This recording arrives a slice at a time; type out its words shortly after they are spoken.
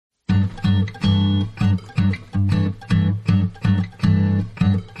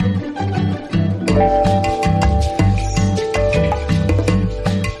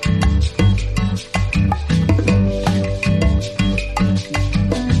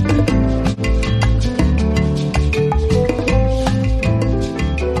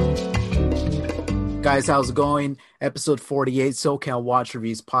guys? How's it going? Episode 48, SoCal Watch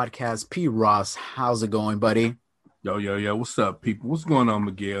Reviews podcast. P. Ross, how's it going, buddy? Yo. What's up, people? What's going on,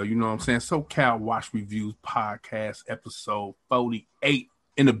 Miguel? You know what I'm saying? SoCal Watch Reviews podcast, episode 48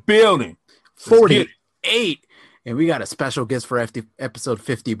 in the building. 48. And we got a special guest for episode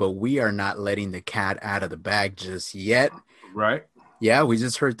 50, but we are not letting the cat out of the bag just yet. Right? Yeah, we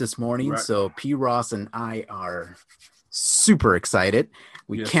just heard this morning. Right. So P. Ross and I are super excited.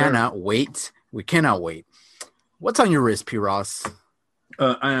 We cannot wait. We cannot wait. What's on your wrist, P. Ross?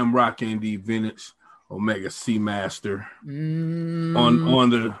 I am rocking the vintage Omega Seamaster on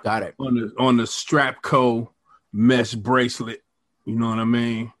the Strapco mesh bracelet. You know what I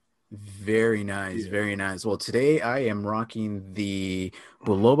mean? Very nice, very nice. Well, today I am rocking the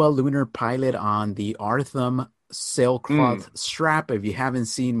Bulova Lunar Pilot on the Artham sailcloth strap. If you haven't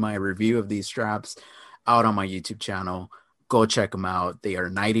seen my review of these straps out on my YouTube channel, go check them out. They are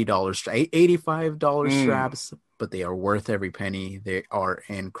 $90, $85 straps, but they are worth every penny. They are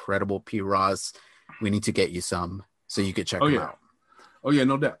incredible. P. Ross, we need to get you some so you could check them out. Oh yeah,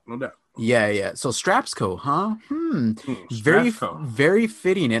 no doubt. Yeah. So Strapsco, huh? Very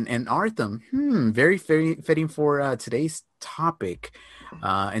fitting, and Artham, very fitting for today's topic.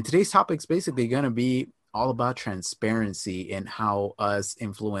 And today's topic is basically going to be all about transparency and how us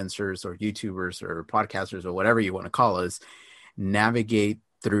influencers or YouTubers or podcasters or whatever you want to call us navigate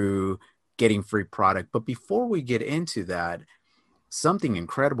through getting free product. But before we get into that, something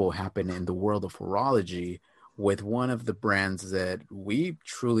incredible happened in the world of horology with one of the brands that we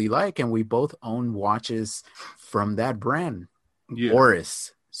truly like, and we both own watches from that brand,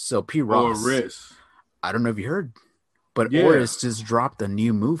 Oris. So P. Ross, Oris. I don't know if you heard, but Oris just dropped a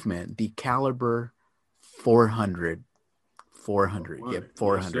new movement, the Caliber 400. 400. Yep,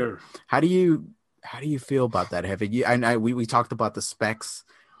 400. Yes, How do you feel about that? We talked about the specs,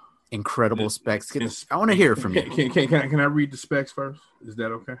 incredible specs. I want to hear from you. Can I read the specs first? Is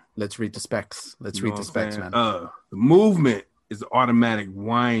that okay? Let's read the specs. Read the specs, man. The movement is automatic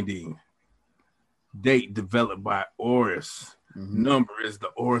winding. Date developed by Oris. Number is the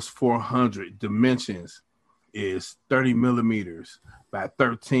Oris 400. Dimensions is 30 millimeters by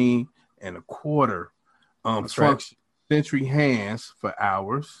 13 and a quarter. Function century hands for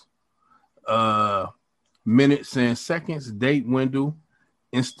hours. Minutes and seconds. Date window.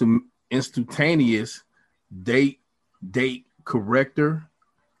 Instantaneous date corrector,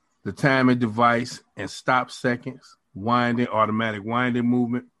 the timing device, and stop seconds, automatic winding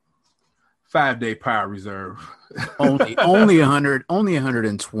movement, 5-day power reserve. only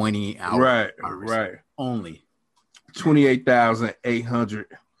 120 hours. Right. Only 28,800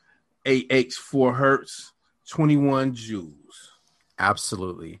 AX 4 hertz, 21 joules.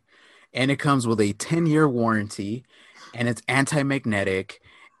 Absolutely. And it comes with a 10-year warranty, and it's anti-magnetic,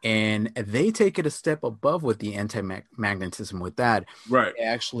 and they take it a step above with the anti-magnetism with that. Right. They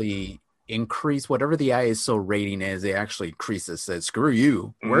actually increase whatever the ISO rating is. They actually increase it. Said, screw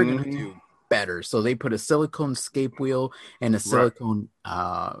you. We're going to do better. So they put a silicone scape wheel and a silicone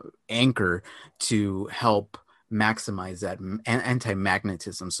anchor to help maximize that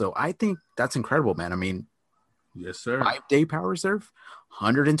anti-magnetism. So I think that's incredible, man. I mean, yes, sir. 5-day power reserve,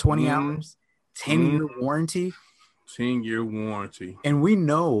 120 hours, 10-year warranty. 10-year warranty. And we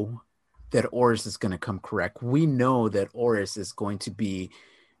know that Oris is going to come correct. We know that Oris is going to be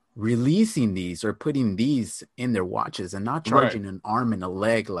releasing these or putting these in their watches and not charging an arm and a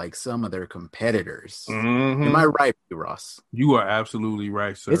leg like some of their competitors. Am I right, Ross? You are absolutely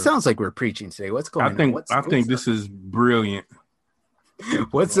right, sir. It sounds like we're preaching today. What's going on? I think this is brilliant.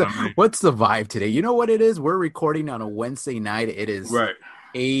 What's the vibe today? You know what it is? We're recording on a Wednesday night. It is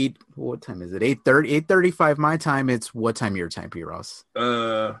what time is it? 8:35 my time. It's what time your time, P. Ross?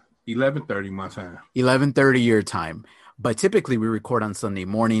 11:30 my time. 11:30 your time. But typically we record on Sunday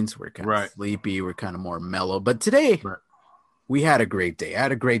mornings. We're kind of sleepy. We're kind of more mellow. But today we had a great day. I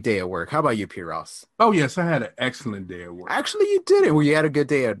had a great day at work. How about you, P. Ross? Oh yes, I had an excellent day at work. Actually, you did it. Well, you had a good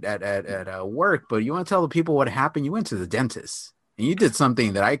day at work. But you want to tell the people what happened? You went to the dentist and you did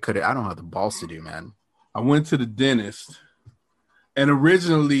something that I don't have the balls to do, man. I went to the dentist. And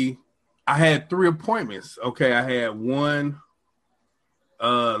originally, I had 3 appointments. Okay, I had one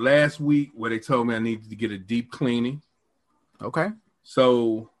last week where they told me I needed to get a deep cleaning. Okay.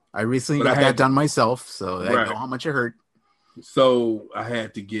 So I recently got that done myself, so I know how much it hurt. So I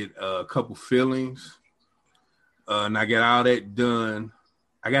had to get a couple fillings, and I got all that done.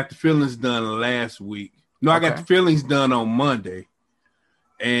 I got the fillings done last week. No, I got the fillings done on Monday.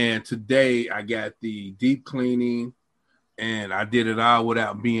 And today I got the deep cleaning. And I did it all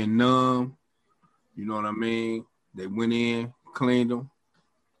without being numb. You know what I mean? They went in, cleaned them.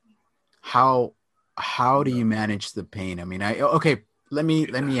 How how do you manage the pain? I mean, okay, let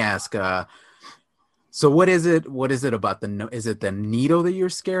me ask, so what is it? What is it about is it the needle that you're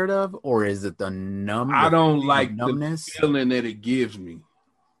scared of, or is it I the don't feeling of like the numbness? feeling that it gives me.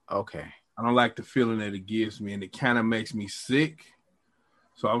 Okay. I don't like the feeling that it gives me, and it kind of makes me sick.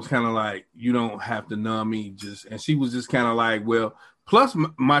 So I was kind of like, you don't have to numb me. Just, and she was just kind of like, well, plus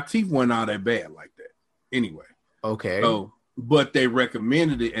my teeth weren't all that bad like that anyway. Okay. So, but they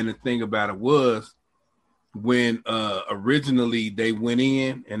recommended it, and the thing about it was when originally they went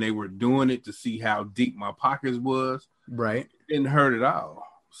in and they were doing it to see how deep my pockets was, Right. it didn't hurt at all.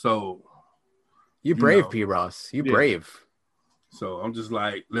 So, You you brave, know, P. Ross. You yeah. brave. So I'm just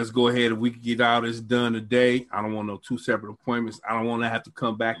like, let's go ahead. If we can get all this done today, I don't want no 2 separate appointments. I don't want to have to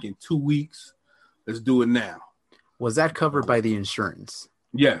come back in 2 weeks. Let's do it now. Was that covered by the insurance?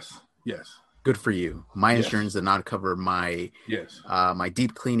 Yes. Yes. Good for you. My Yes. insurance did not cover my Yes. my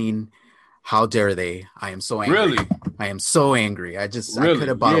deep cleaning. How dare they? I am so angry. Really? I am so angry. I Really? could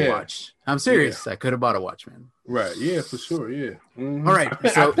have bought a Yeah. watch. I'm serious. I could have bought a watch, man. Right. Yeah, for sure. Yeah. Mhm. All right.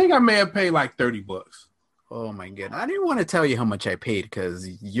 I think I may have paid like $30. Oh my god. I didn't want to tell you how much I paid because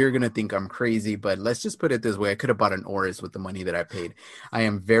you're gonna think I'm crazy, but let's just put it this way. I could have bought an Oris with the money that I paid. I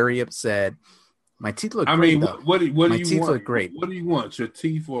am very upset. My teeth look great, though. What do My you teeth want? look great. What do you want? Your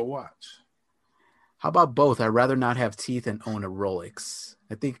teeth or a watch? How about both? I'd rather not have teeth and own a Rolex.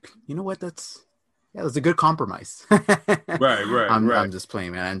 I think, you know what? That's a good compromise. Right. I'm just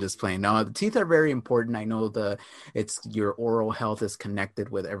playing, man. I'm just playing. No, the teeth are very important. I know it's your oral health is connected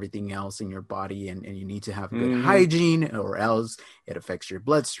with everything else in your body, and you need to have good hygiene, or else it affects your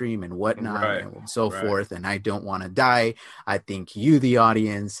bloodstream and whatnot, and so forth. And I don't want to die. I think you, the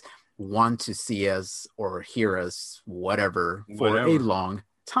audience, want to see us or hear us, whatever, for a long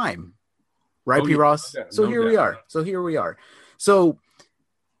time. Right, P. Ross? So here we are. So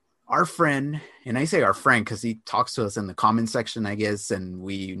our friend, and I say our friend because he talks to us in the comment section, I guess, and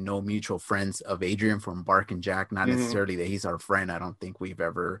we know mutual friends of Adrian from Bark and Jack. Not necessarily that he's our friend. I don't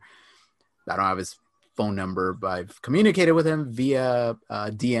have his phone number, but I've communicated with him via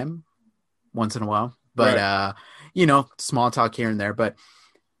DM once in a while. But, small talk here and there. But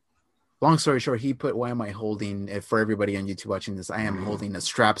long story short, he put, why am I holding, for everybody on YouTube watching this, I am holding a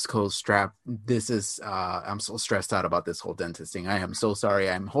Strapsco strap. This is, I'm so stressed out about this whole dentist thing. I am so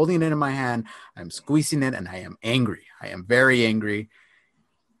sorry. I'm holding it in my hand. I'm squeezing it, and I am angry. I am very angry.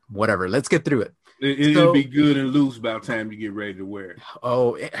 Whatever. Let's get through it. It'll be good and loose by the time you get ready to wear it.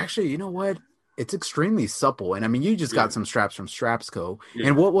 Oh, actually, you know what? It's extremely supple. And I mean, you just got some straps from Strapsco,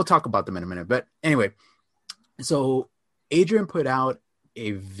 and we'll talk about them in a minute. But anyway, so Adrian put out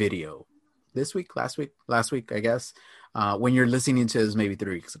a video last week, I guess, when you're listening to this, maybe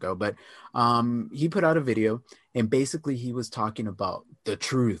 3 weeks ago, but he put out a video, and basically he was talking about the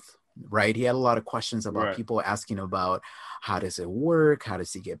truth, right? He had a lot of questions about people asking about how does it work? How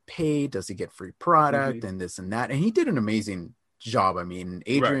does he get paid? Does he get free product and this and that? And he did an amazing job. I mean,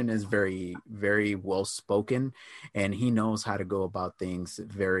 Adrian is very, very well spoken, and he knows how to go about things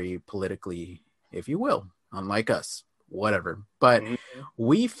very politically, if you will, unlike us. Whatever. But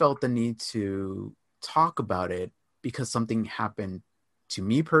we felt the need to talk about it because something happened to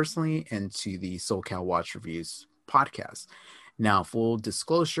me personally and to the SoCal Watch Reviews podcast. Now, full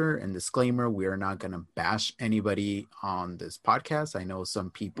disclosure and disclaimer, we are not going to bash anybody on this podcast. I know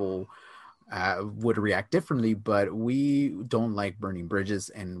some people would react differently, but we don't like burning bridges,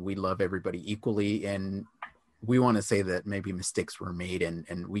 and we love everybody equally. And we want to say that maybe mistakes were made,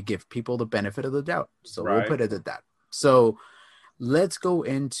 and we give people the benefit of the doubt. So we'll put it at that. So let's go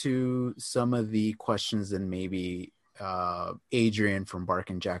into some of the questions that maybe Adrian from Bark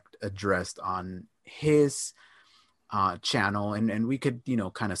and Jack addressed on his channel, and we could,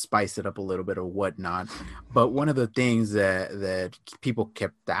 kind of spice it up a little bit or whatnot. But one of the things that people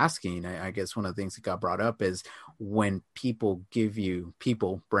kept asking, I guess one of the things that got brought up is when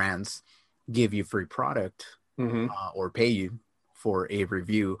brands give you free product or pay you for a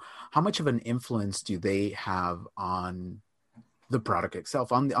review, how much of an influence do they have on the product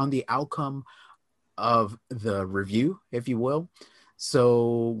itself, on the outcome of the review, if you will?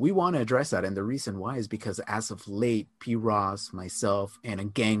 So we want to address that. And the reason why is because as of late, P. Ross, myself, and a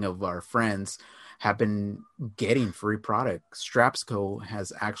gang of our friends have been getting free product. Strapsco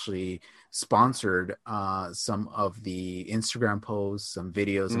has actually sponsored some of the Instagram posts, some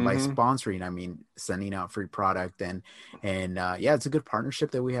videos, and by sponsoring, I mean sending out free product. And it's a good partnership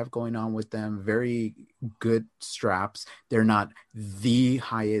that we have going on with them. Very good straps. They're not the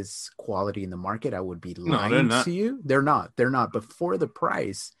highest quality in the market. I would be lying to you. They're not. But for the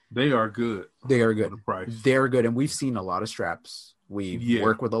price, they are good. They are good. For the price. They're good. And we've seen a lot of straps We've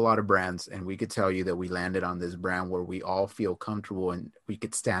worked with a lot of brands, and we could tell you that we landed on this brand where we all feel comfortable and we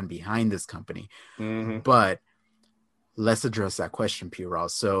could stand behind this company. But let's address that question, P-Raw.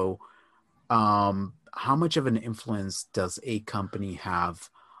 So how much of an influence does a company have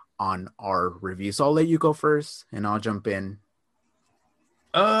on our reviews? So I'll let you go first and I'll jump in.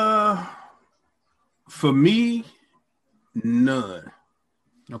 For me, none.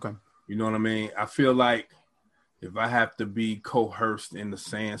 Okay. You know what I mean? I feel like if I have to be coerced into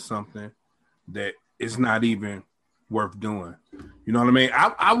saying something that it's not even worth doing. You know what I mean?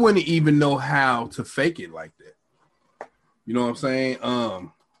 I wouldn't even know how to fake it like that. You know what I'm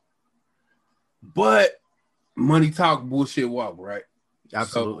saying? But money talk, bullshit walk, right?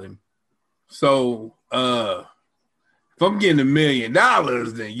 Absolutely. So if I'm getting $1 million,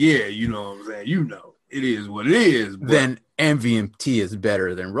 then yeah, you know what I'm saying? You know, it is what it is. But then MVMT is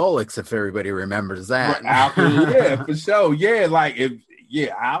better than Rolex if everybody remembers that. Yeah, for sure. Yeah, like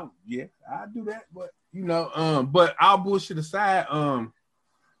I do that. But you know, but all bullshit aside,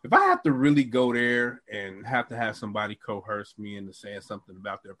 if I have to really go there and have to have somebody coerce me into saying something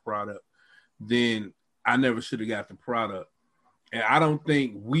about their product, then I never should have got the product. And I don't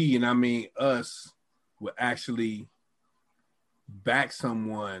think we, and I mean us, would actually back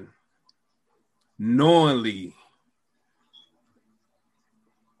someone knowingly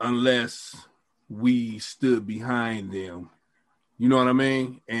unless we stood behind them, you know what I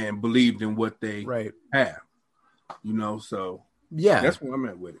mean? And believed in what they have, you know? So yeah, that's where I'm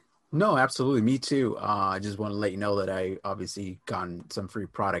at with it. No, absolutely. Me too. I just want to let you know that I obviously gotten some free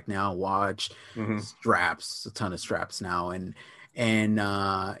product now, watch, straps, a ton of straps now. And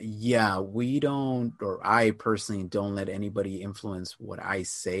yeah, we don't, or I personally don't let anybody influence what I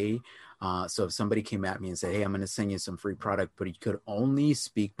say. So if somebody came at me and said, hey, I'm going to send you some free product, but you could only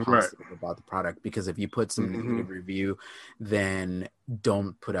speak positive about the product, because if you put some negative review, then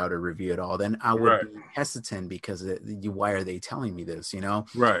don't put out a review at all. Then I would be hesitant because why are they telling me this? You know,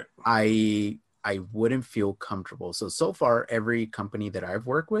 I wouldn't feel comfortable. So far, every company that I've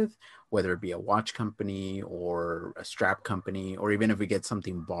worked with, whether it be a watch company or a strap company, or even if we get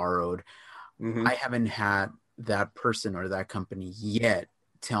something borrowed, I haven't had that person or that company yet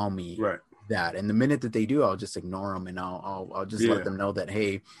tell me that. And the minute that they do, I'll just ignore them, and I'll just let them know that,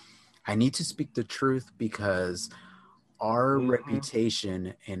 hey, I need to speak the truth, because our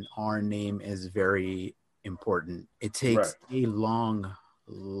reputation and our name is very important. It takes a long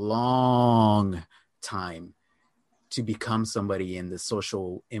time to become somebody in the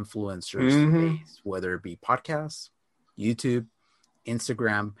social influencer space, whether it be podcasts, YouTube,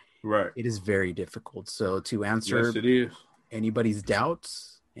 Instagram. It is very difficult. So to answer anybody's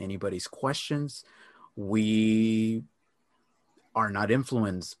doubts, anybody's questions, we are not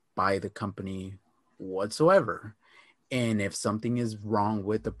influenced by the company whatsoever. And if something is wrong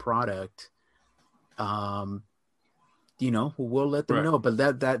with the product, you know, we'll let them know.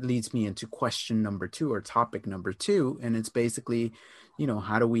 But that leads me into question number 2, or topic number 2. And it's basically, you know,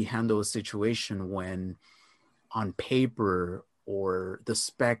 how do we handle a situation when on paper or the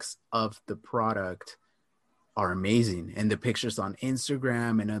specs of the product are amazing and the pictures on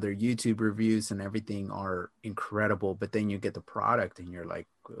Instagram and other YouTube reviews and everything are incredible, but then you get the product and you're like,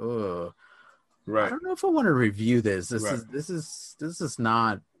 oh, I don't know if I want to review this. This is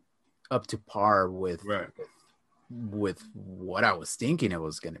not up to par with what I was thinking it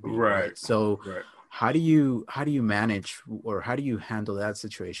was going to be. So how do you manage, or how do you handle that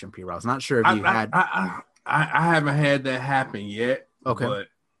situation, P. Ross? Not sure if you had. I haven't had that happen yet. Okay. But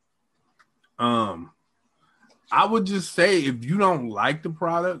I would just say, if you don't like the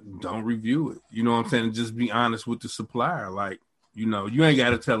product, don't review it. You know what I'm saying? Just be honest with the supplier. Like, you know, you ain't got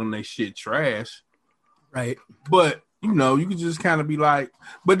to tell them they shit trash. Right. But, you know, you can just kind of be like,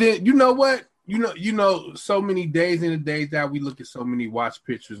 but then, you know what? You know, so many days in and days out, we look at so many watch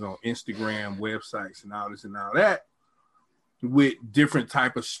pictures on Instagram, websites, and all this and all that with different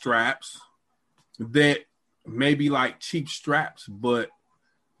type of straps that may be like cheap straps, but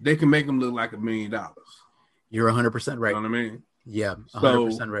they can make them look like $1 million. You're 100% right. You know what I mean? Yeah,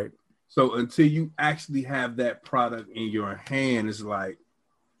 100% right. So until you actually have that product in your hand, it's like,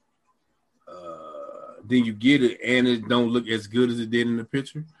 then you get it and it don't look as good as it did in the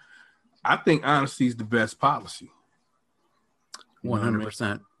picture. I think honesty is the best policy.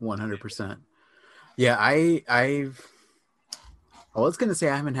 100%. 100%. Yeah, I was going to say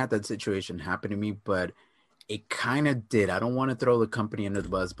I haven't had that situation happen to me, but it kind of did. I don't want to throw the company under the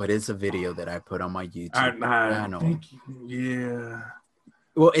bus, but it's a video that I put on my YouTube. I know. Yeah.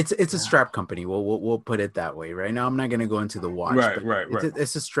 Well, it's a strap company. We'll put it that way. Right now, I'm not going to go into the watch. Right.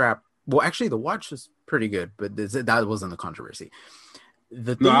 It's a strap. Well, actually, the watch is pretty good, but that wasn't the controversy.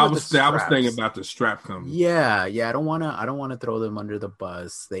 The No, thing with the I was thinking straps, about the strap company. yeah, I don't wanna throw them under the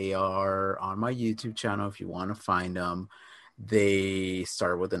bus. They are on my YouTube channel if you want to find them. They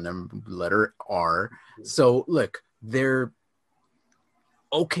start with the letter R. So look, they're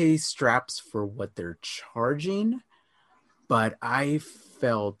okay straps for what they're charging, but I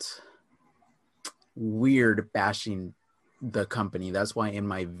felt weird bashing the company. That's why in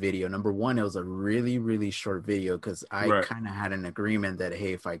my video, number one, it was a really, really short video because I Right. kind of had an agreement that,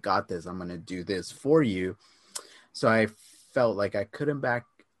 hey, if I got this, I'm going to do this for you. So I felt like I couldn't back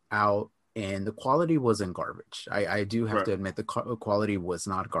out, and the quality wasn't garbage. I do have Right. to admit the quality was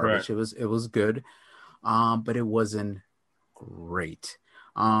not garbage. Right. It was good, but it wasn't great.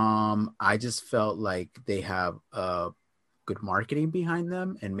 I just felt like they have good marketing behind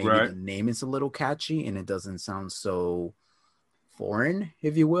them, and maybe Right. the name is a little catchy and it doesn't sound so foreign,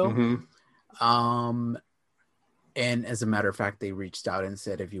 if you will. And as a matter of fact, they reached out and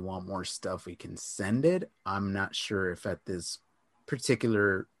said, if you want more stuff, we can send it. I'm not sure if at this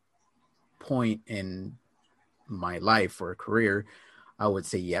particular point in my life or career, I would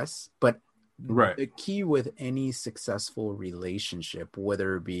say yes. But Right. the key with any successful relationship,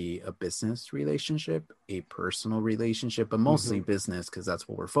 whether it be a business relationship, a personal relationship, but mostly business, because that's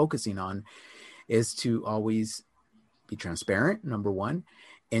what we're focusing on, is to always be transparent, number one,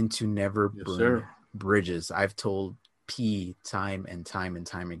 and to never burn bridges. I've told P time and time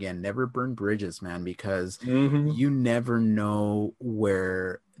again, never burn bridges, man, because you never know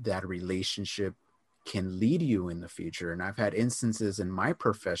where that relationship can lead you in the future. And I've had instances in my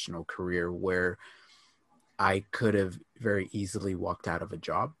professional career where I could have very easily walked out of a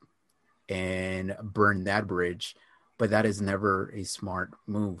job and burned that bridge, but that is never a smart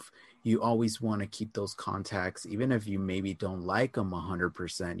move. You always want to keep those contacts, even if you maybe don't like them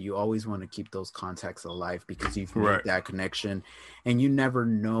 100%. You always want to keep those contacts alive because you've made that connection, and you never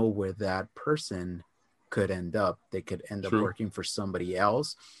know where that person could end up. They could end up working for somebody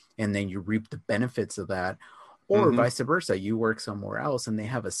else, and then you reap the benefits of that, or vice versa. You work somewhere else and they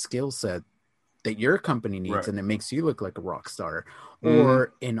have a skill set that your company needs, and it makes you look like a rock star.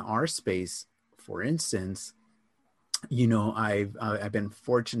 Or in our space, for instance, you know, I've been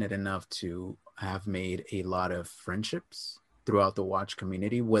fortunate enough to have made a lot of friendships throughout the watch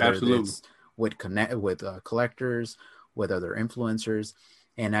community, whether it's with collectors, with other influencers.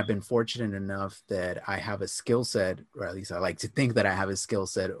 And I've been fortunate enough that I have a skill set, or at least I like to think that I have a skill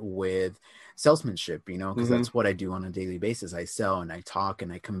set with salesmanship, you know, because that's what I do on a daily basis. I sell and I talk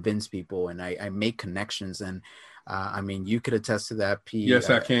and I convince people and I make connections. And I mean, you could attest to that, P. Yes,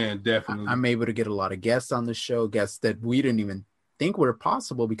 I can, definitely. I'm able to get a lot of guests on the show, guests that we didn't even think were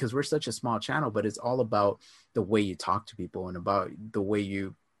possible because we're such a small channel, but it's all about the way you talk to people and about the way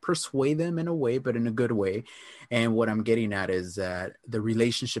you persuade them in a way, but in a good way. And what I'm getting at is that the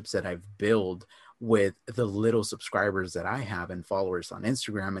relationships that I've built with the little subscribers that I have and followers on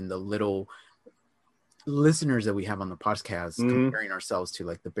Instagram and the little listeners that we have on the podcast, comparing ourselves to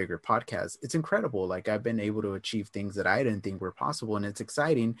like the bigger podcasts, it's incredible. Like I've been able to achieve things that I didn't think were possible. And it's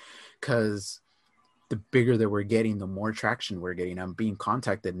exciting because the bigger that we're getting, the more traction we're getting. I'm being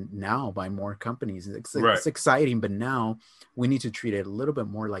contacted now by more companies. It's exciting, but now we need to treat it a little bit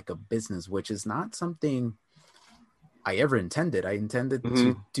more like a business, which is not something I ever intended. I intended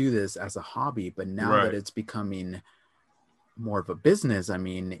to do this as a hobby, but now that it's becoming more of a business, I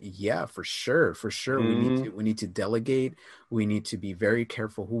mean, yeah, for sure. We need to delegate. We need to be very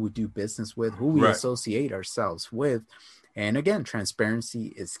careful who we do business with, who we associate ourselves with. And again, transparency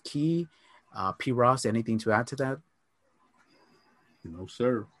is key. P. Ross, anything to add to that? No,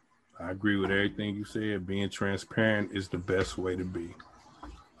 sir. I agree with everything you said. Being transparent is the best way to be.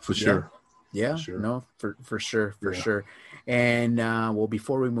 For sure. Yeah, for sure. No, for sure. And well,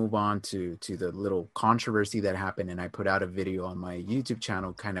 before we move on to the little controversy that happened, and I put out a video on my YouTube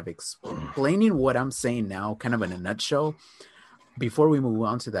channel kind of explaining what I'm saying now, kind of in a nutshell. Before we move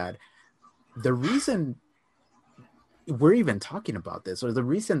on to that, the reason we're even talking about this, or the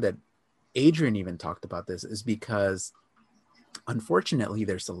reason that Adrian even talked about this, is because unfortunately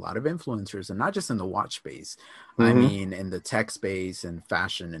there's a lot of influencers, and not just in the watch space, I mean in the tech space and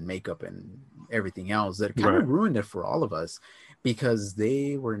fashion and makeup and everything else, that kind of ruined it for all of us because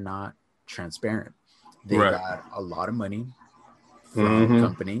they were not transparent. They got a lot of money from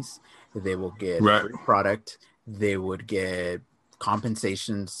companies. They will get free product. They would get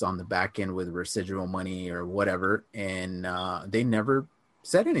compensations on the back end with residual money or whatever, and they never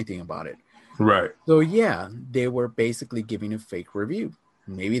said anything about it. So yeah, they were basically giving a fake review.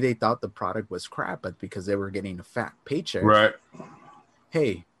 Maybe they thought the product was crap, but because they were getting a fat paycheck,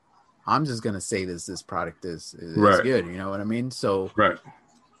 hey, I'm just gonna say this product is Right. good. You know what I mean? So, Right.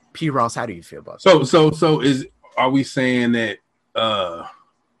 P. Ross, how do you feel about that? So are we saying that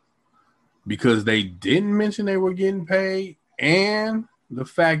because they didn't mention they were getting paid and the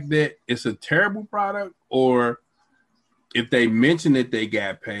fact that it's a terrible product, or if they mentioned that they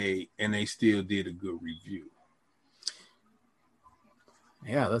got paid and they still did a good review?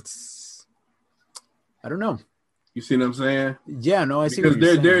 Yeah, I don't know. You see what I'm saying? Yeah, no, I see Because what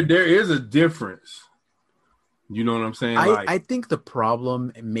you're saying. there is a difference. You know what I'm saying? I think the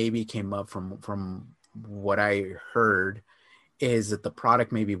problem maybe came up from what I heard is that the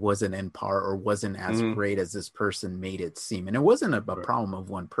product maybe wasn't in par or wasn't as great as this person made it seem. And it wasn't a problem of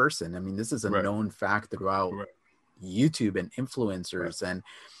one person. I mean, this is a known fact throughout YouTube and influencers and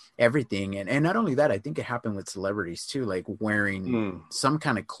everything. And not only that, I think it happened with celebrities too, like wearing some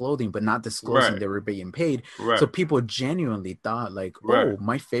kind of clothing, but not disclosing they were being paid. So people genuinely thought like, oh,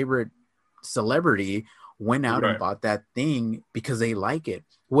 my favorite celebrity went out and bought that thing because they like it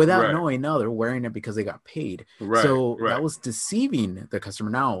without knowing, no, they're wearing it because they got paid. So that was deceiving the customer.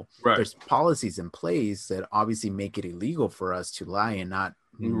 Now there's policies in place that obviously make it illegal for us to lie and not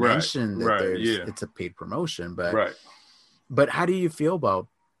mention that it's a paid promotion. But how do you feel about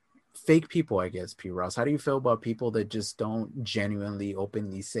fake people, I guess, P. Ross? How do you feel about people that just don't genuinely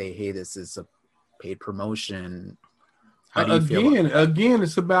openly say, hey, this is a paid promotion? How do you feel again,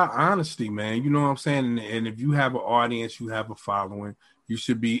 it's about honesty, man. You know what I'm saying? And if you have an audience, you have a following, you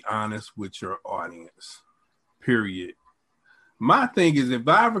should be honest with your audience, period. My thing is, if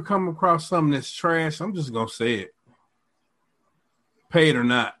I ever come across something that's trash, I'm just going to say it. Paid or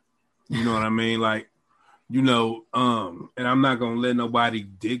not. You know what I mean? Like, you know, and I'm not going to let nobody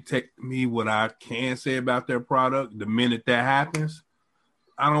dictate me what I can say about their product. The minute that happens,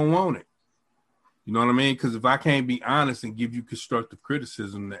 I don't want it. You know what I mean? Because if I can't be honest and give you constructive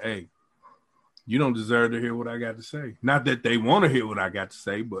criticism, that, hey, you don't deserve to hear what I got to say. Not that they want to hear what I got to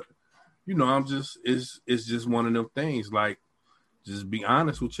say, but, you know, it's just one of them things. Like, just be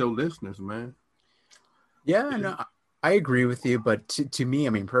honest with your listeners, man. Yeah, no, I agree with you. But to me,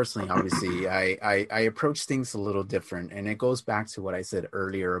 I mean, personally, obviously, I approach things a little different. And it goes back to what I said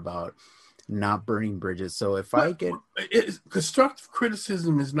earlier about not burning bridges. So if I get constructive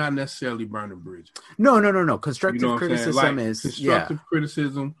criticism is not necessarily burning bridges. No. Constructive criticism is constructive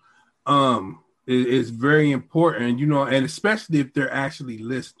criticism is very important, you know, and especially if they're actually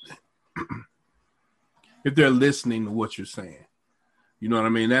listening. If they're listening to what you're saying. You know what I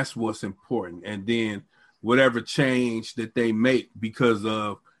mean? That's what's important. And then whatever change that they make because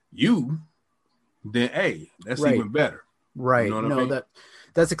of you, then hey, that's even better. Right. You know what I mean?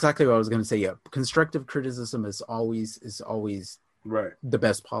 That's exactly what I was going to say. Yeah. Constructive criticism is always the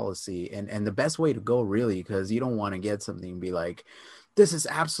best policy and the best way to go, really, because you don't want to get something and be like, this is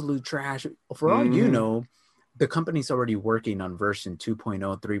absolute trash. For all you know, the company's already working on version 2.0,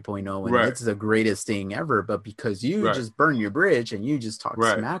 3.0, and it's the greatest thing ever. But because you just burn your bridge and you just talk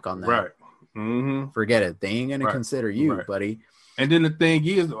smack on that, forget it. They ain't going to consider you, buddy. And then the thing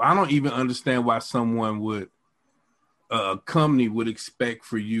is, I don't even understand why someone would, a company would expect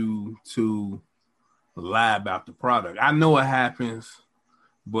for you to lie about the product. I know it happens,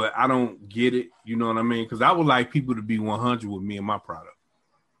 but I don't get it. You know what I mean? Because I would like people to be 100 with me and my product.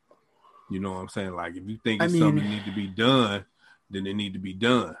 You know what I'm saying? Like, if you think it's something that need to be done, then it need to be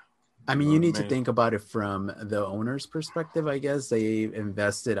done. I mean, you need to think about it from the owner's perspective. I guess they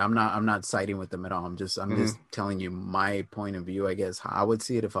invested. I'm not siding with them at all. I'm just telling you my point of view. I guess how I would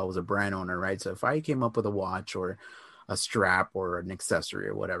see it if I was a brand owner, right? So if I came up with a watch or a strap or an accessory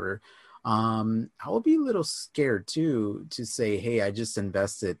or whatever, I would be a little scared too to say, hey, I just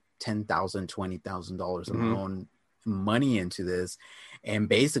invested $10,000, $20,000 of my own money into this, and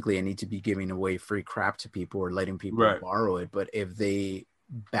basically I need to be giving away free crap to people or letting people borrow it. But if they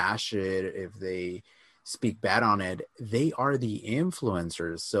bash it, if they speak bad on it, they are the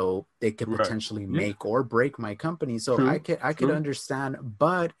influencers, so they could potentially make or break my company. So I could understand.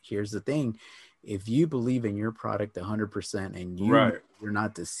 But here's the thing: if you believe in your product 100% and you're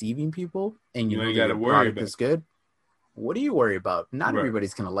not deceiving people, and you know that your product is good, what do you worry about? Not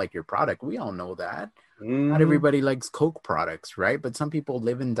everybody's gonna like your product. We all know that. Not everybody likes Coke products, right? But some people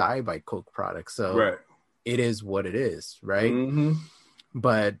live and die by Coke products. So it is what it is, right?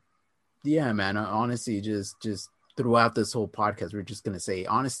 But yeah, man, honestly, just throughout this whole podcast, we're just gonna say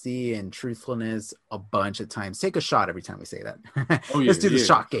honesty and truthfulness a bunch of times. Take a shot every time we say that. Let's do the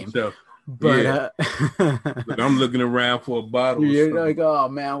shot game. But look, I'm looking around for a bottle. You're like, oh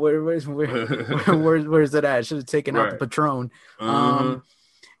man, where's it at? I should have taken out the Patron.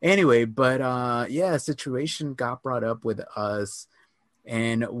 Anyway, but yeah, a situation got brought up with us,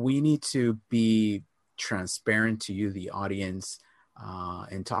 And we need to be transparent to you, the audience,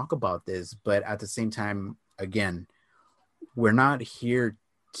 and talk about this. But at the same time, again, we're not here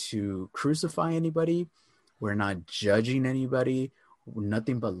to crucify anybody. We're not judging anybody.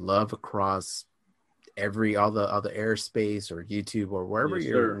 Nothing but love across all the airspace or YouTube or wherever Yes,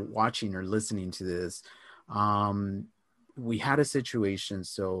 you're sir. watching or listening to this. Um, we had a situation,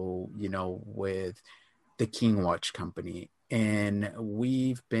 so with the King Watch company, and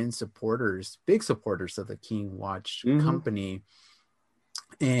we've been big supporters of the King Watch Mm-hmm. company,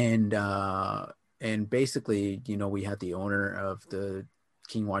 and basically, we had the owner of the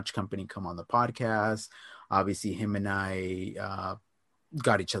King Watch company come on the podcast. Obviously, him and I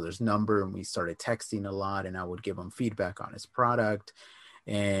got each other's number, and we started texting a lot, and I would give him feedback on his product.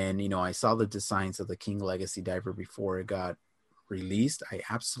 And I saw the designs of the King Legacy Diver before it got released. I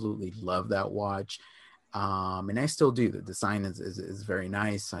absolutely love that watch. And I still do. The design is very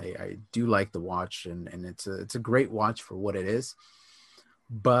nice. I do like the watch, and it's a great watch for what it is.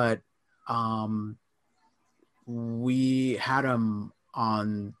 But we had him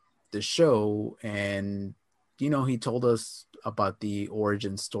on the show, and he told us about the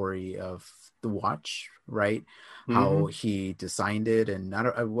origin story of the watch, right? How Mm-hmm. he designed it, and I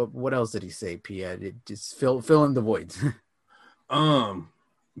don't, what else did he say, Pia? Just fill in the voids. Um,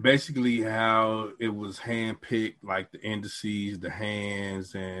 Basically how it was handpicked, like the indices, the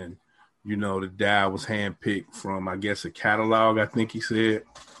hands, and the dial was handpicked from, I guess, a catalog. I think he said.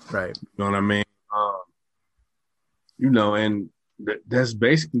 Right. You know what I mean? And that's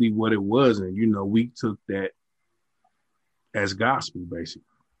basically what it was, and we took that as gospel, basically.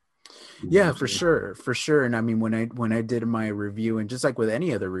 Yeah, for sure, for sure. And I mean, when I did my review, and just like with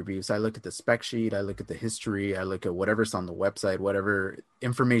any other reviews, I look at the spec sheet, I look at the history, I look at whatever's on the website, whatever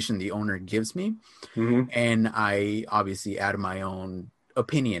information the owner gives me, Mm-hmm. and I obviously add my own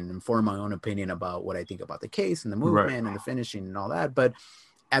opinion and form my own opinion about what I think about the case and the Right. movement and the finishing and all that. But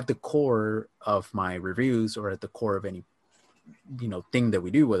at the core of my reviews, or at the core of any thing that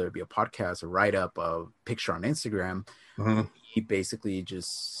we do, whether it be a podcast, a write-up, a picture on Instagram, Mm-hmm. we basically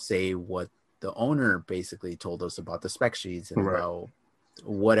just say what the owner basically told us about the spec sheets and Right. about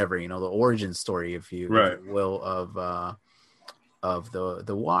whatever, the origin story, if you Right. will, of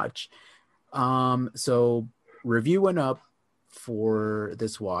the watch. So review went up for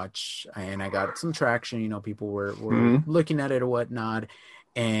this watch, and I got some traction. People were Mm-hmm. looking at it or whatnot,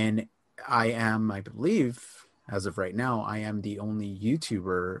 and I believe, as of right now, I am the only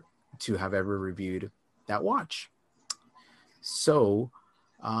YouTuber to have ever reviewed that watch. So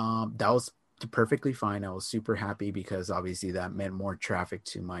that was perfectly fine. I was super happy, because obviously that meant more traffic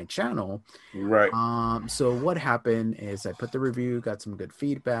to my channel. Right. So what happened is I put the review, got some good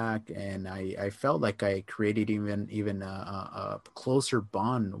feedback, and I felt like I created even a closer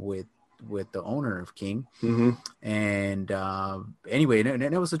bond with the owner of King. Mm-hmm. And anyway, and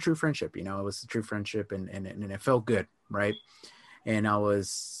it was a true friendship. It was a true friendship, and it felt good, right? And I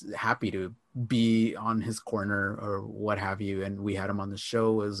was happy to be on his corner or what have you. And we had him on the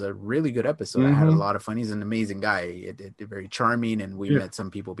show. It was a really good episode. I had a Mm-hmm. lot of fun. He's an amazing guy. Very charming, and we Yeah. met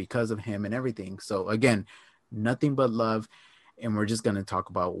some people because of him and everything. So again, nothing but love. And we're just going to talk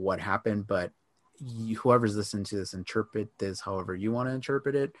about what happened. But whoever's listening to this, interpret this however you want to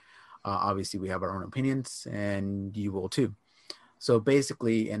interpret it. Obviously, we have our own opinions, and you will too. So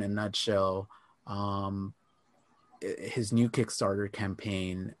basically, in a nutshell, his new Kickstarter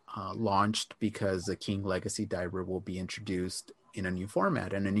campaign launched because the King Legacy Diver will be introduced in a new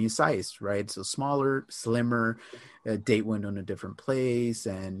format and a new size, right? So smaller, slimmer, date window in a different place,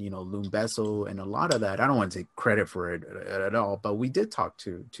 and loom bezel, and a lot of that. I don't want to take credit for it at all, but we did talk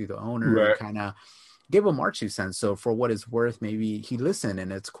to the owner and Right. kind of give him our 2 cents. So for what it's worth, maybe he listened,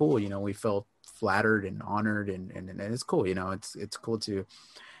 and it's cool. We felt flattered and honored, and it's cool. It's cool to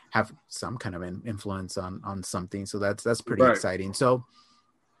have some kind of an influence on something. So that's pretty Right. exciting. So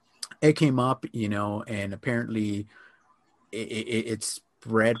it came up, and apparently it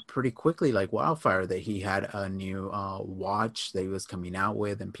spread pretty quickly like wildfire that he had a new watch that he was coming out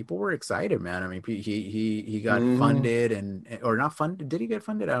with, and people were excited, man. I mean, he got Mm-hmm. funded, or not funded. Did he get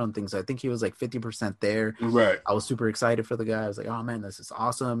funded? I don't think so. I think he was like 50% there. Right. I was super excited for the guy. I was like, oh man, this is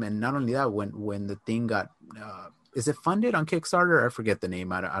awesome. And not only that, when the thing got is it funded on Kickstarter? I forget the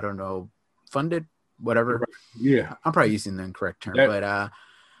name. I don't know. Funded, whatever. Right. Yeah. I'm probably using the incorrect term, That.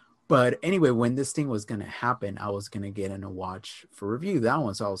 but anyway, when this thing was gonna happen, I was gonna get in a watch for review, that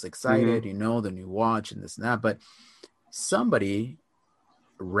one. So I was excited, Mm-hmm. the new watch and this and that. But somebody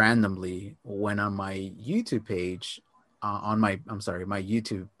randomly went on my YouTube page, my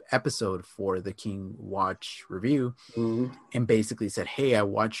YouTube episode for the King Watch review, Mhm. and basically said, "Hey, I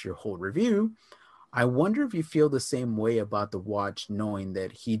watched your whole review. I wonder if you feel the same way about the watch, knowing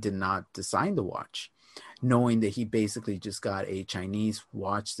that he did not design the watch, knowing that he basically just got a Chinese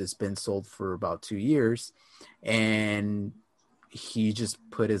watch that's been sold for about 2 years, and he just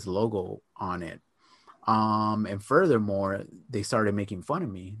put his logo on it. And furthermore, they started making fun of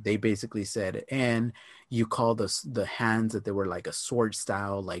me. They basically said, and you call the hands that they were like a sword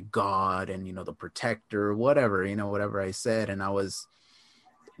style, like God and, the protector, whatever, whatever I said. And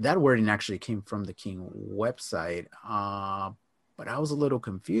that wording actually came from the King website. But I was a little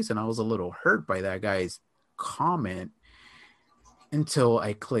confused and I was a little hurt by that guy's comment until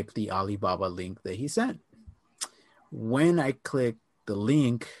I clicked the Alibaba link that he sent. When I clicked the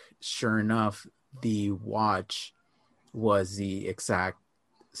link, sure enough, the watch was the exact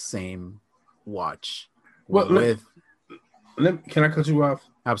same watch. Well, can I cut you off?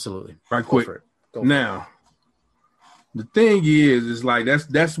 Absolutely. Right quick. Now, the thing is like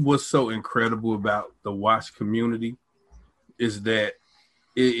that's what's so incredible about the watch community is that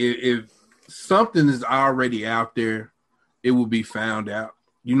if something is already out there, it will be found out.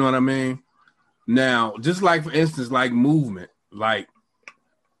 You know what I mean? Now, just like for instance, like Movement, like,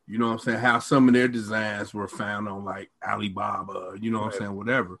 you know what I'm saying, how some of their designs were found on like Alibaba, you know what I'm saying,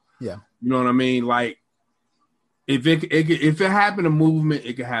 whatever. Yeah. You know what I mean? Like if it happened to Movement,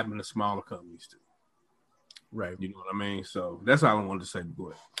 it could happen to smaller companies too. Right. You know what I mean? So that's all I wanted to say. Go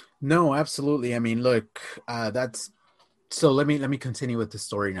ahead. No, absolutely. I mean, look, so let me continue with the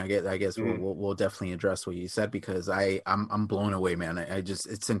story, and I guess we'll definitely address what you said, because I'm blown away, man. I just,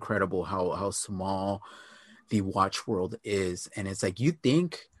 it's incredible how small the watch world is. And it's like, you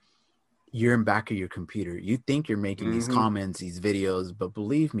think you're in back of your computer, you think you're making these comments, these videos, but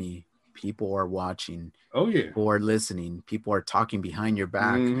believe me, people are watching. Oh yeah. People are listening. People are talking behind your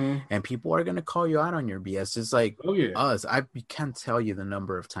back, and people are gonna call you out on your BS. Just like us. I can't tell you the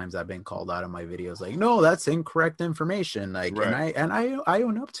number of times I've been called out on my videos. Like, no, that's incorrect information. Like, and I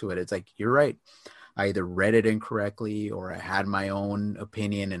own up to it. It's like, you're right. I either read it incorrectly or I had my own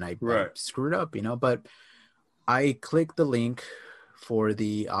opinion and I screwed up, But I clicked the link for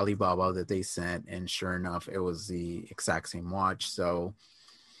the Alibaba that they sent, and sure enough, it was the exact same watch. So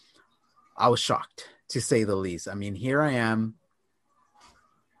I was shocked, to say the least. I mean, here I am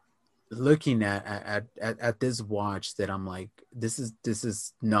looking at this watch that I'm like, this is this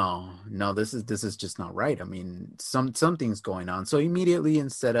is just not right. I mean, something's going on. So immediately,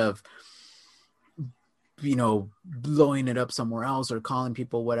 instead of blowing it up somewhere else or calling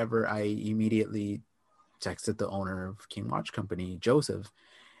people, whatever, I immediately texted the owner of King Watch Company, Joseph,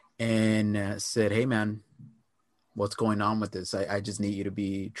 and said, hey man, what's going on with this? I just need you to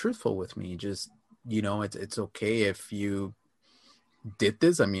be truthful with me. Just, it's okay if you did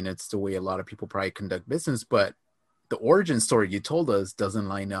this. I mean, it's the way a lot of people probably conduct business, but the origin story you told us doesn't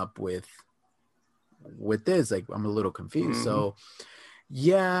line up with this. Like, I'm a little confused. So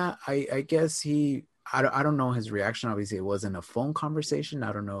yeah, I guess I don't know his reaction. Obviously it wasn't a phone conversation.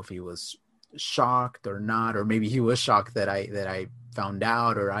 I don't know if he was shocked or not, or maybe he was shocked that I found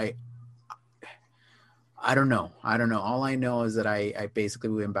out, or I don't know. All I know is that I basically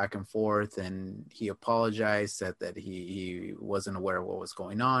went back and forth, and he apologized, said that he wasn't aware of what was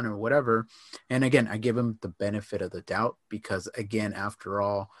going on or whatever. And again, I give him the benefit of the doubt, because again, after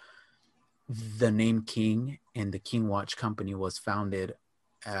all, the name King and the King Watch Company was founded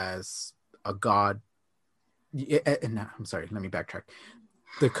as a god. I'm sorry, let me backtrack.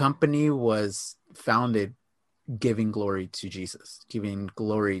 The company was founded giving glory to Jesus, giving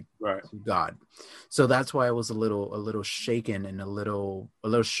glory to God. So that's why I was a little shaken and a little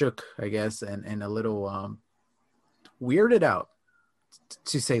shook, I guess, and a little weirded out,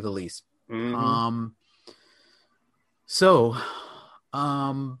 to say the least. So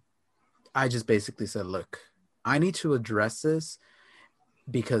I just basically said, look, I need to address this,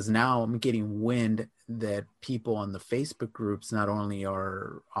 because now I'm getting wind that people on the Facebook groups not only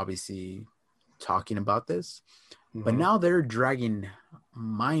are obviously talking about this, but now they're dragging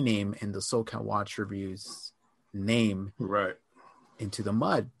my name and the SoCal Watch Reviews name into the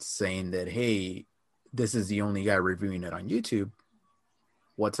mud, saying that, hey, this is the only guy reviewing it on YouTube.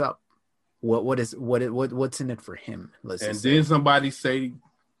 What's up? What's in it for him? Then somebody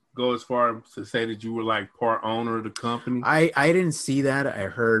go as far to say that you were like part owner of the company? I didn't see that. I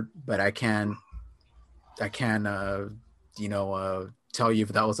heard, but I can tell you if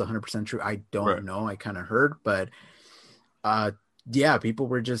that was 100% true. I don't know. I kind of heard, but yeah, people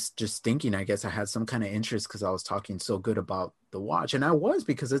were just thinking, I guess I had some kind of interest because I was talking so good about the watch, and I was,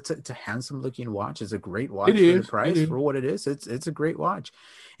 because it's a handsome looking watch. It's a great It watch for the is. It price, is. for what it is. It's a great watch.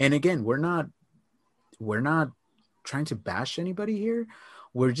 And again, we're not trying to bash anybody here.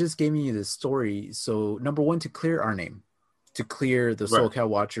 We're just giving you this story. So number one, to clear our name, to clear the Right. SoCal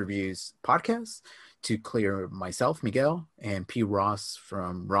Watch Reviews podcast, to clear myself, Miguel, and P. Ross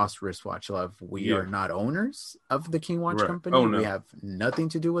from Ross Wristwatch Love. We are Yeah. not owners of the King Watch Right. Oh company. We no. have nothing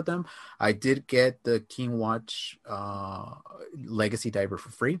to do with them. I did get the King Watch Legacy diver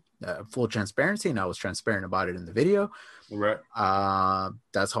for free, full transparency, and I was transparent about it in the video. Right.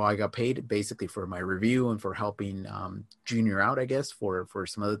 That's how I got paid, basically, for my review and for helping Junior out, I guess, for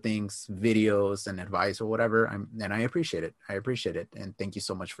some other things, videos and advice or whatever. And I appreciate it. I appreciate it, and thank you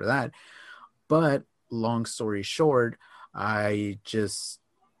so much for that. But long story short, I just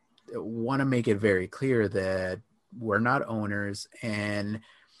want to make it very clear that we're not owners, and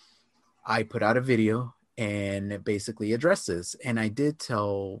I put out a video and it basically addresses. And I did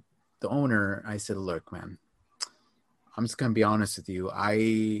tell the owner, I said, look, man, I'm just going to be honest with you.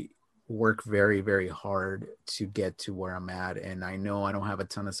 I work very, very hard to get to where I'm at. And I know I don't have a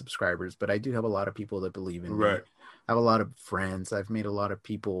ton of subscribers, but I do have a lot of people that believe in me. Right. I have a lot of friends. I've made a lot of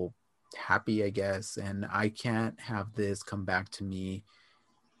people happy, I guess. And I can't have this come back to me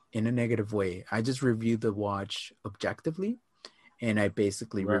in a negative way. I just reviewed the watch objectively, and I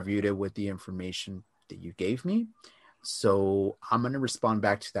basically Right. reviewed it with the information that you gave me. So I'm going to respond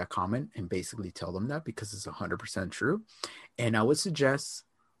back to that comment and basically tell them that, because it's 100% true. And I would suggest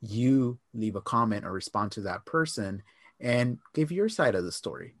you leave a comment or respond to that person and give your side of the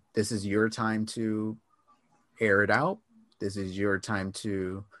story. This is your time to air it out. This is your time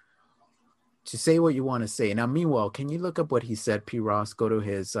to say what you want to say. Now, meanwhile, can you look up what he said, P. Ross? Go to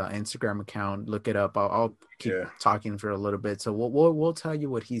his Instagram account, look it up. I'll keep talking for a little bit. So we'll tell you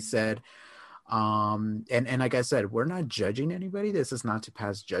what he said. And like I said, we're not judging anybody. This is not to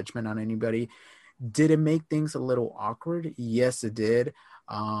pass judgment on anybody. Did it make things a little awkward? Yes, it did.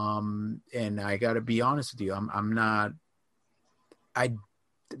 And I got to be honest with you. I'm not.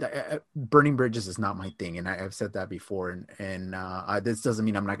 Burning bridges is not my thing, and I've said that before. And this doesn't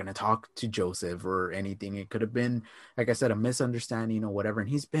mean I'm not going to talk to Joseph or anything. It could have been, like I said, a misunderstanding or whatever. And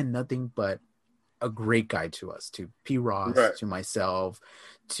he's been nothing but a great guy to us, to P. Ross, Right. to myself,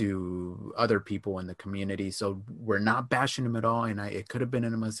 to other people in the community. So we're not bashing him at all. And it could have been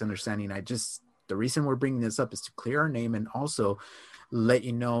a misunderstanding. The reason we're bringing this up is to clear our name, and also let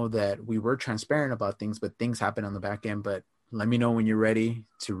you know that we were transparent about things, but things happen on the back end. But let me know when you're ready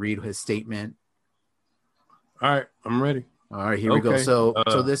to read his statement. All right, I'm ready. All right, here we go. So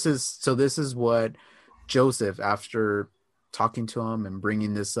this is what Joseph, after talking to him and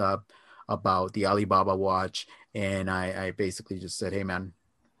bringing this up about the Alibaba watch, and I basically just said, hey man,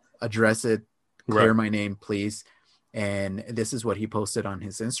 address it, clear my name, please. And this is what he posted on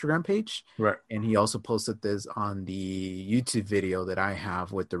his Instagram page. Right. And he also posted this on the YouTube video that I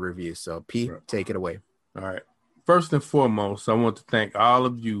have with the review. So P, take it away. All right. First and foremost, I want to thank all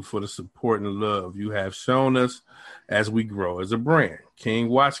of you for the support and love you have shown us as we grow as a brand. King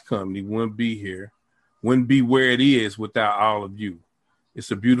Watch Company wouldn't be where it is without all of you.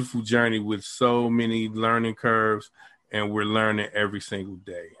 It's a beautiful journey with so many learning curves, and we're learning every single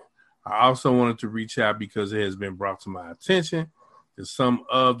day. I also wanted to reach out because it has been brought to my attention that some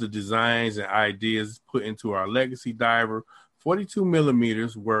of the designs and ideas put into our Legacy Diver 42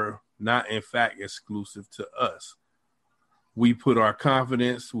 millimeters were not in fact exclusive to us. We put our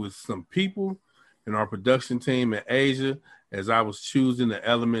confidence with some people in our production team in Asia. As I was choosing the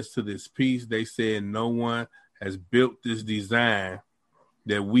elements to this piece, they said no one has built this design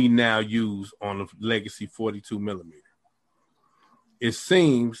that we now use on the Legacy 42 millimeter. It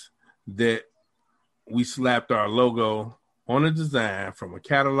seems that we slapped our logo on a design from a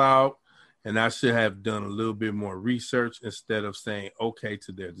catalog, and I should have done a little bit more research instead of saying okay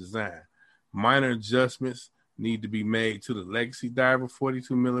to their design. Minor adjustments need to be made to the Legacy Diver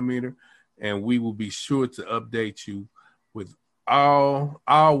 42 millimeter, and we will be sure to update you with all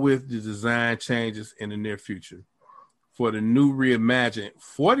with the design changes in the near future. For the new reimagined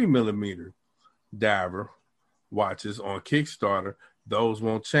 40 millimeter diver watches on Kickstarter, those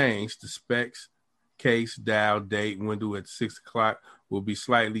won't change. The specs, case, dial, date, window at 6 o'clock will be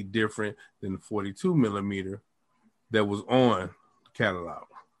slightly different than the 42 millimeter that was on the catalog.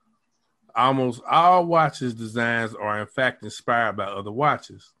 Almost all watches designs are in fact inspired by other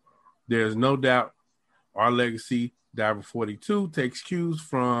watches. There's no doubt our Legacy Diver 42 takes cues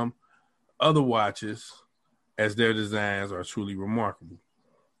from other watches, as their designs are truly remarkable.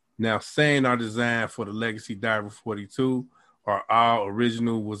 Now, saying our design for the Legacy Diver 42 or all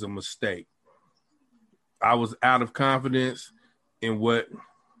original was a mistake. I was out of confidence in what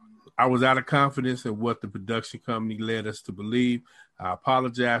the production company led us to believe. I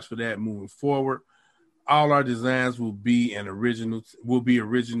apologize for that moving forward. All our designs will be original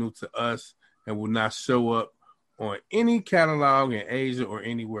to us and will not show up on any catalog in Asia or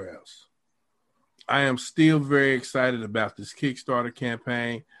anywhere else. I am still very excited about this Kickstarter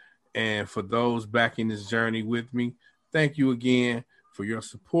campaign, and for those backing this journey with me, thank you again for your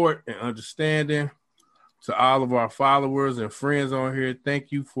support and understanding. To all of our followers and friends on here,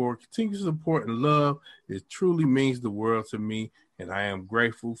 thank you for continued support and love. It truly means the world to me, and I am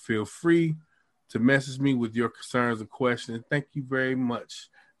grateful. Feel free to message me with your concerns and questions. Thank you very much.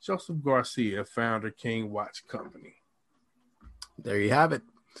 Joseph Garcia, founder, King Watch Company. There you have it.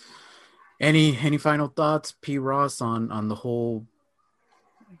 Any final thoughts, P. Ross, on the whole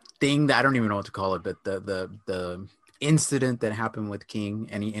thing that I don't even know what to call it, but the incident that happened with King?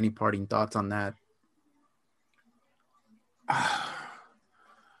 Any parting thoughts on that?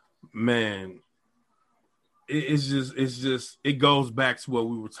 Man, it goes back to what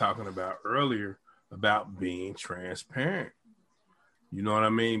we were talking about earlier about being transparent. You know what I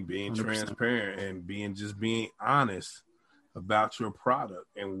mean? Being 100%. Transparent and being honest about your product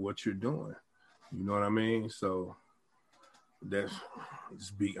and what you're doing. You know what I mean? So that's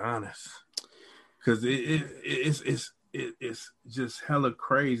just be honest, because it's just hella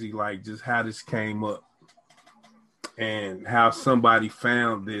crazy, like just how this came up and how somebody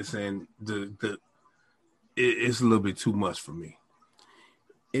found this, and it's a little bit too much for me.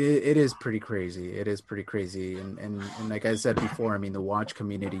 It is pretty crazy. It is pretty crazy. And like I said before, I mean, the watch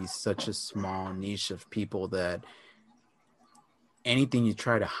community is such a small niche of people that anything you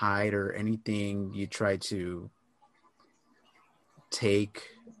try to hide or anything you try to take,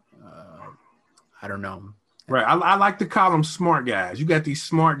 I don't know. Right. I like to call them smart guys. You got these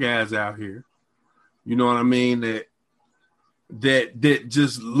smart guys out here. You know what I mean? That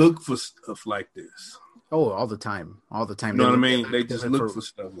just look for stuff like this. Oh, all the time. You know what I mean? They just look for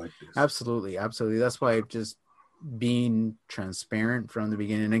stuff like this. Absolutely. That's why just being transparent from the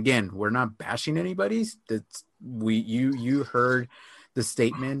beginning. And again, we're not bashing anybody. You heard the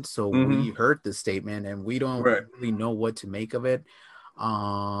statement, so we heard the statement, and we don't really know what to make of it.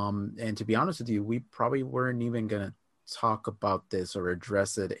 And to be honest with you, we probably weren't even gonna talk about this or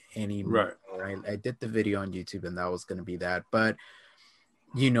address it anymore. Right. I did the video on YouTube, and that was gonna be that. But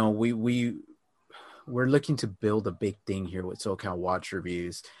you know, we're looking to build a big thing here with SoCal Watch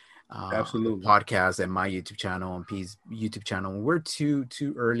Reviews, absolutely, podcast and my YouTube channel and P's YouTube channel. We're too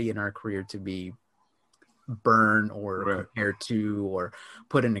early in our career to be burned or compared to or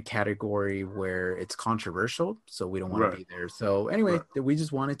put in a category where it's controversial. So we don't want to be there. So anyway, we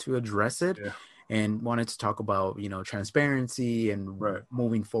just wanted to address it and wanted to talk about, you know, transparency and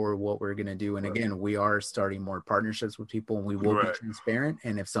moving forward, what we're going to do. And again, we are starting more partnerships with people, and we will be transparent.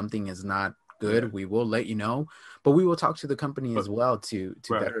 And if something is not good, we will let you know, but we will talk to the company as well to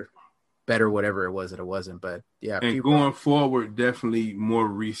better whatever it was that it wasn't. But yeah, and going forward, definitely more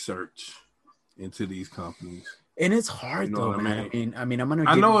research into these companies. And it's hard though, man. I mean,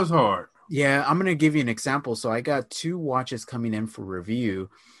 I know it's hard. Yeah, I'm gonna give you an example. So I got 2 watches coming in for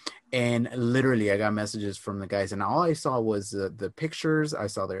review, and literally I got messages from the guys, and all I saw was the pictures. I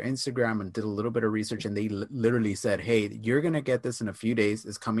saw their Instagram and did a little bit of research, and they literally said, hey, you're gonna get this in a few days.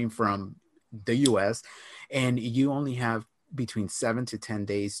 It's coming from the US, and you only have between 7 to 10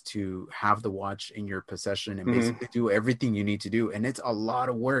 days to have the watch in your possession and basically do everything you need to do. And it's a lot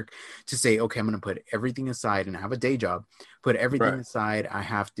of work to say, okay, I'm going to put everything aside and have a day job, put everything aside. I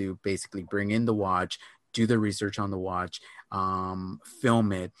have to basically bring in the watch, do the research on the watch,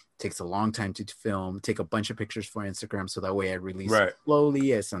 film it. Takes a long time to film, take a bunch of pictures for Instagram, so that way I release it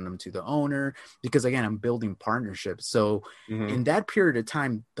slowly. I send them to the owner, because again, I'm building partnerships. So in that period of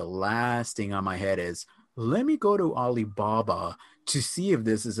time, the last thing on my head is, let me go to Alibaba to see if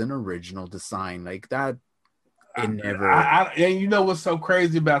this is an original design. Like that, and you know what's so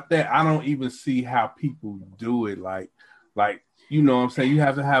crazy about that? I don't even see how people do it. Like you know what I'm saying? You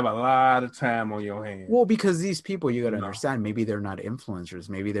have to have a lot of time on your hands. Well, because these people, you got to understand, maybe they're not influencers.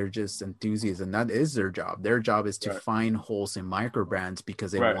 Maybe they're just enthusiasts, and that is their job. Their job is to find holes in micro brands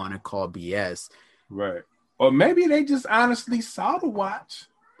because they want to call BS. Right. Or maybe they just honestly saw the watch.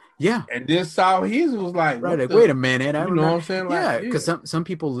 Yeah. And then saw his, was like, wait a minute. You know what I'm saying? Like, because some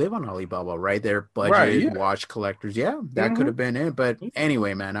people live on Alibaba, right? They're budget watch collectors. Yeah, that could have been it. But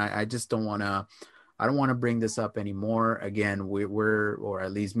anyway, man, I just don't want to I don't want to bring this up anymore. Again, we're, or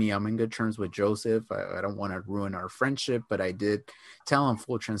at least me, I'm in good terms with Joseph. I don't want to ruin our friendship, but I did tell him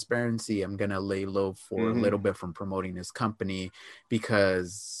full transparency, I'm going to lay low for a little bit from promoting this company,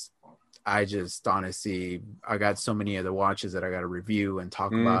 because I just honestly, I got so many other watches that I got to review and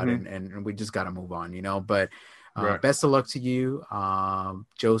talk about, and we just got to move on, but best of luck to you,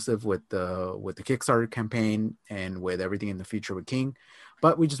 Joseph, with the Kickstarter campaign and with everything in the future with King.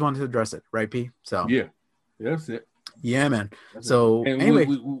 But we just wanted to address it, right, P? So yeah, that's it. Yeah, man. So and anyway,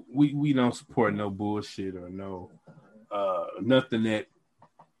 we don't support no bullshit or no nothing that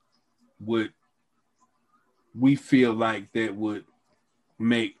we feel like that would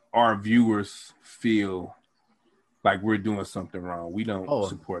make our viewers feel like we're doing something wrong. We don't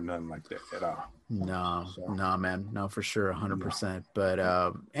support nothing like that at all. No, man. No, for sure. 100%.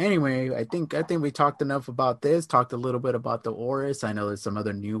 But anyway, I think we talked enough about this, talked a little bit about the Oris. I know there's some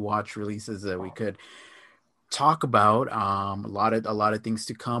other new watch releases that we could talk about. A lot of things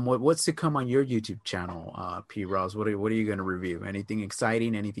to come. What's to come on your YouTube channel, P. Ross? What are you going to review? Anything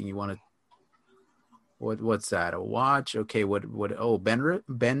exciting? Anything you want to? What's that? A watch? Okay. What? Oh, the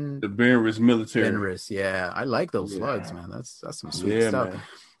Benris military. Benris. Yeah, I like those slugs, man. That's some sweet stuff. Man.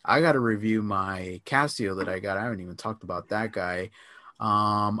 I got to review my Casio that I got. I haven't even talked about that guy.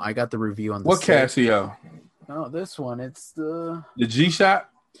 I got the review on the Casio? Oh, this one. It's the G-Shock.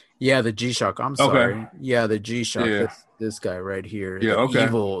 Yeah, the G-Shock. I'm sorry. Okay. Yeah, the G-Shock. Yeah. This guy right here. Yeah.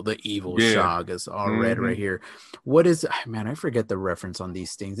 The evil Shock is all red right here. What is? Man, I forget the reference on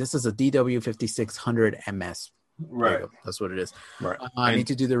these things. This is a DW 5600 MS. Right. That's what it is. Right. I need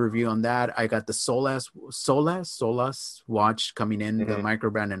to do the review on that. I got the Solas watch coming in, the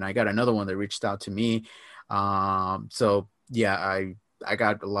microbrand, and I got another one that reached out to me. So yeah, I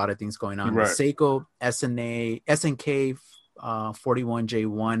got a lot of things going on. Right. The Seiko SNK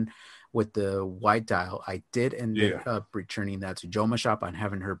 41J1 with the white dial. I did end up returning that to Joma Shop. I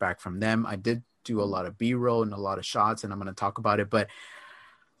haven't heard back from them. I did do a lot of B-roll and a lot of shots, and I'm going to talk about it, but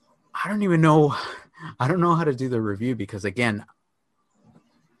I don't know how to do the review, because again,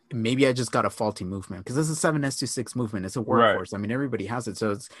 maybe I just got a faulty movement, because this is a 7S26 movement. It's a workhorse. Right. I mean, everybody has it.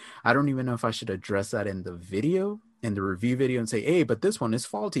 So I don't even know if I should address that in the review video and say, hey, but this one is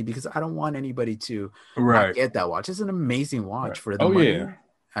faulty, because I don't want anybody to not get that watch. It's an amazing watch for the money. Yeah.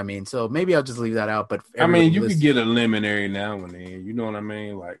 I mean, so maybe I'll just leave that out. But I mean, you could get a luminary now and then, you know what I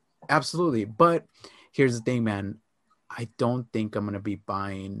mean? Like, absolutely. But here's the thing, man. I don't think I'm going to be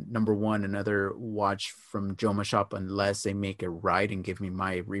buying, number one, another watch from Joma Shop unless they make it right and give me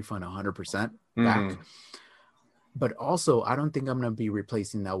my refund 100% back. But also, I don't think I'm going to be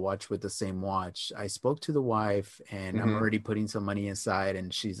replacing that watch with the same watch. I spoke to the wife, and I'm already putting some money aside,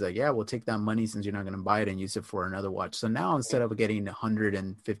 and she's like, yeah, we'll take that money since you're not going to buy it and use it for another watch. So now, instead of getting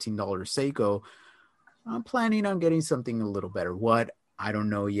 $115 Seiko, I'm planning on getting something a little better. What? I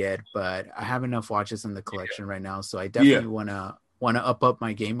don't know yet, but I have enough watches in the collection right now, so I definitely want to up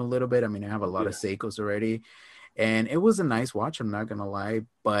my game a little bit. I mean, I have a lot of Seikos already, and it was a nice watch, I'm not gonna lie,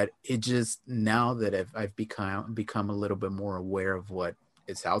 but it just, now that I've become a little bit more aware of what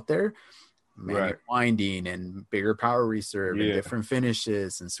is out there, winding and bigger power reserve and different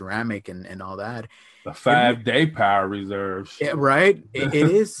finishes and ceramic and all that. The 5-day power reserve. Yeah, right. It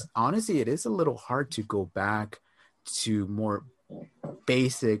is, honestly, it is a little hard to go back to more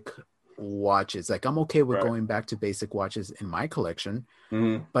basic watches. Like, I'm okay with going back to basic watches in my collection,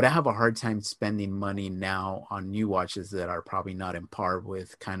 but I have a hard time spending money now on new watches that are probably not in par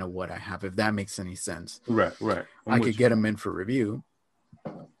with kind of what I have, if that makes any sense. Right. I could get them in for review,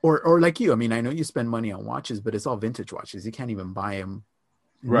 or like you. I mean, I know you spend money on watches, but it's all vintage watches. You can't even buy them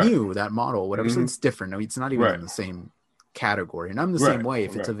new, that model, whatever. So it's different. I mean, it's not even in the same category. And I'm the same way.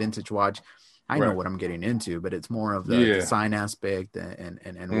 If it's a vintage watch, I know what I'm getting into, but it's more of the design aspect and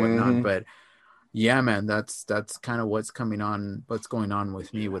whatnot. But yeah, man, that's kind of what's going on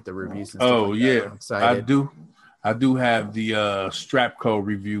with me with the reviews and stuff like that. I'm excited. I do have the Strapco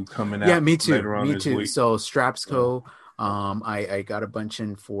review coming out. Yeah, me too. Later on me this too. Week. So Strapsco, I got a bunch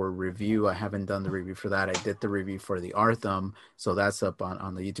in for review. I haven't done the review for that. I did the review for the Artham, so that's up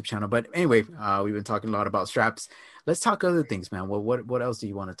on the YouTube channel. But anyway, we've been talking a lot about straps. Let's talk other things, man. What else do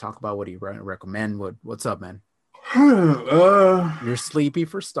you want to talk about? What do you recommend? What's up, man? You're sleepy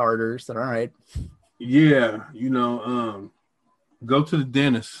for starters. All right. Yeah, go to the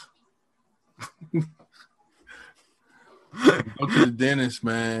dentist. Go to the dentist,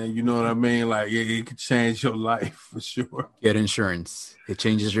 man. You know what I mean? Like, it could change your life for sure. Get insurance. It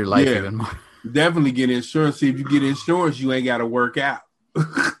changes your life even more. Definitely get insurance. See, if you get insurance, you ain't got to work out.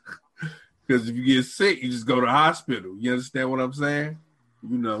 Because if you get sick, you just go to the hospital. You understand what I'm saying?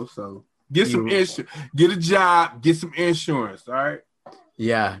 So Get some insurance. Get a job. Get some insurance. All right.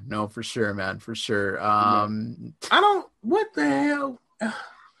 Yeah, no, for sure, man, for sure. What the hell?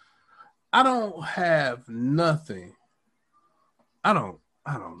 I don't have nothing. I don't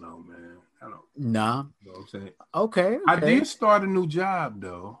know, man. Nah. You know what I'm saying? Okay. I did start a new job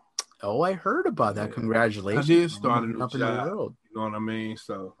though. Oh, I heard about that. Congratulations. I did start a new job. In the world. You know what I mean?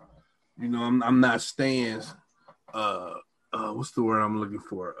 So, I'm not staying what's the word I'm looking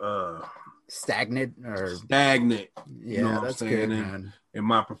for? Stagnant. Yeah, you know that's good, man. In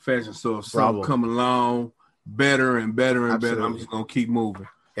my profession. So if something come along better and better and better, I'm just gonna keep moving.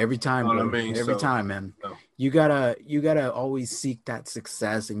 Every time, you know what I mean? Every time, man. You gotta always seek that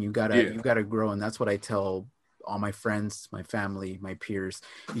success, and you gotta grow. And that's what I tell all my friends, my family, my peers.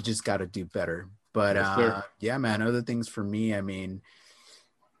 You just gotta do better. But yeah, man, other things for me, I mean,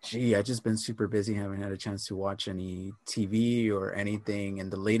 I just been super busy. Haven't had a chance to watch any TV or anything.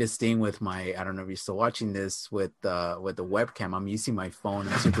 And the latest thing with I don't know if you're still watching this with the webcam, I'm using my phone.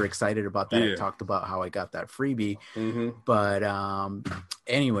 I'm super excited about that. I talked about how I got that freebie. But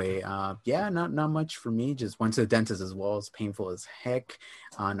anyway, not much for me. Just went to the dentist as well. It's painful as heck.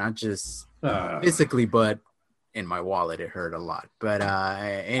 Not just physically, but in my wallet, it hurt a lot. But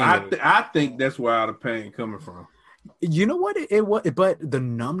anyway. I think that's where all the pain coming from. You know what? But the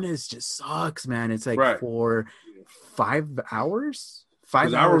numbness just sucks, man. It's like for 5 hours.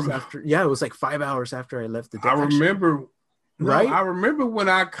 5 hours after. Yeah, it was like 5 hours after I left the dentist. I remember. Right? I remember when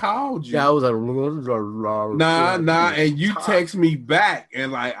I called you. Yeah, I was like, nah, and you text me back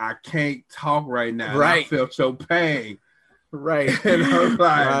and like, I can't talk right now. Right. I felt your pain. Right. And I was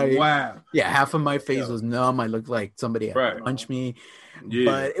like, wow. Yeah, half of my face was numb. I looked like somebody had punched me. Yeah.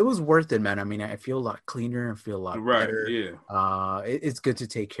 But it was worth it, man. I mean, I feel a lot cleaner. I feel a lot better. Yeah. It's good to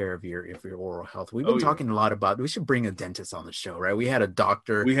take care of your oral health. We've been talking a lot about. We should bring a dentist on the show, right? We had a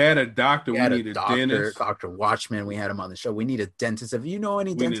doctor. We need a dentist. Dr. Watchman. We had him on the show. We need a dentist. If you know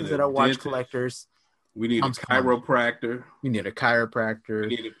any dentists that are watch collectors, we need a chiropractor. We need a chiropractor.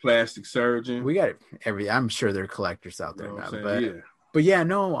 We need a plastic surgeon. We got I'm sure there are collectors out there now. But yeah,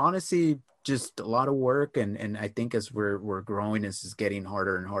 no, honestly, just a lot of work, and I think as we're growing, it's just getting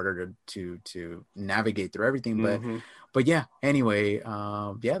harder and harder to navigate through everything. But yeah, anyway,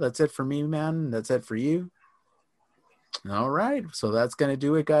 that's it for me, man. That's it for you. All right, so that's gonna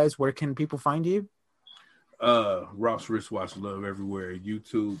do it, guys. Where can people find you? Ross Wristwatch Love everywhere.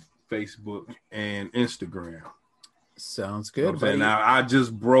 YouTube, Facebook, and Instagram. Sounds good. Now I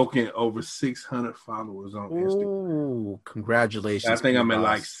just broken over 600 followers on Instagram. Congratulations! I think I'm at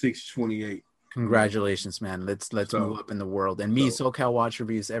like 628. Congratulations, man. Let's move up in the world. And me, SoCal Watch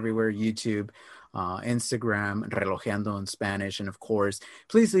Reviews everywhere: YouTube, Instagram, Relojeando in Spanish, and of course,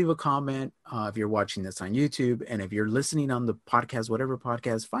 please leave a comment if you're watching this on YouTube, and if you're listening on the podcast, whatever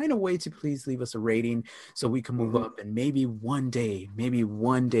podcast, find a way to please leave us a rating so we can move up, and maybe one day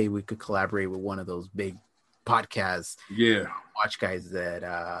we could collaborate with one of those big podcasts, watch guys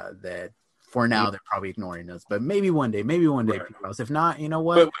that for now they're probably ignoring us, but maybe one day people else. If not, you know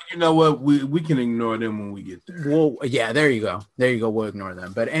what? But you know what? We can ignore them when we get there. Well, yeah, there you go. We'll ignore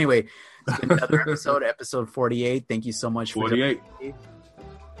them. But anyway, it's been another episode 48. Thank you so much for 48.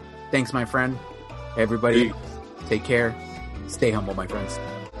 Thanks, my friend. Everybody, take care. Stay humble, my friends.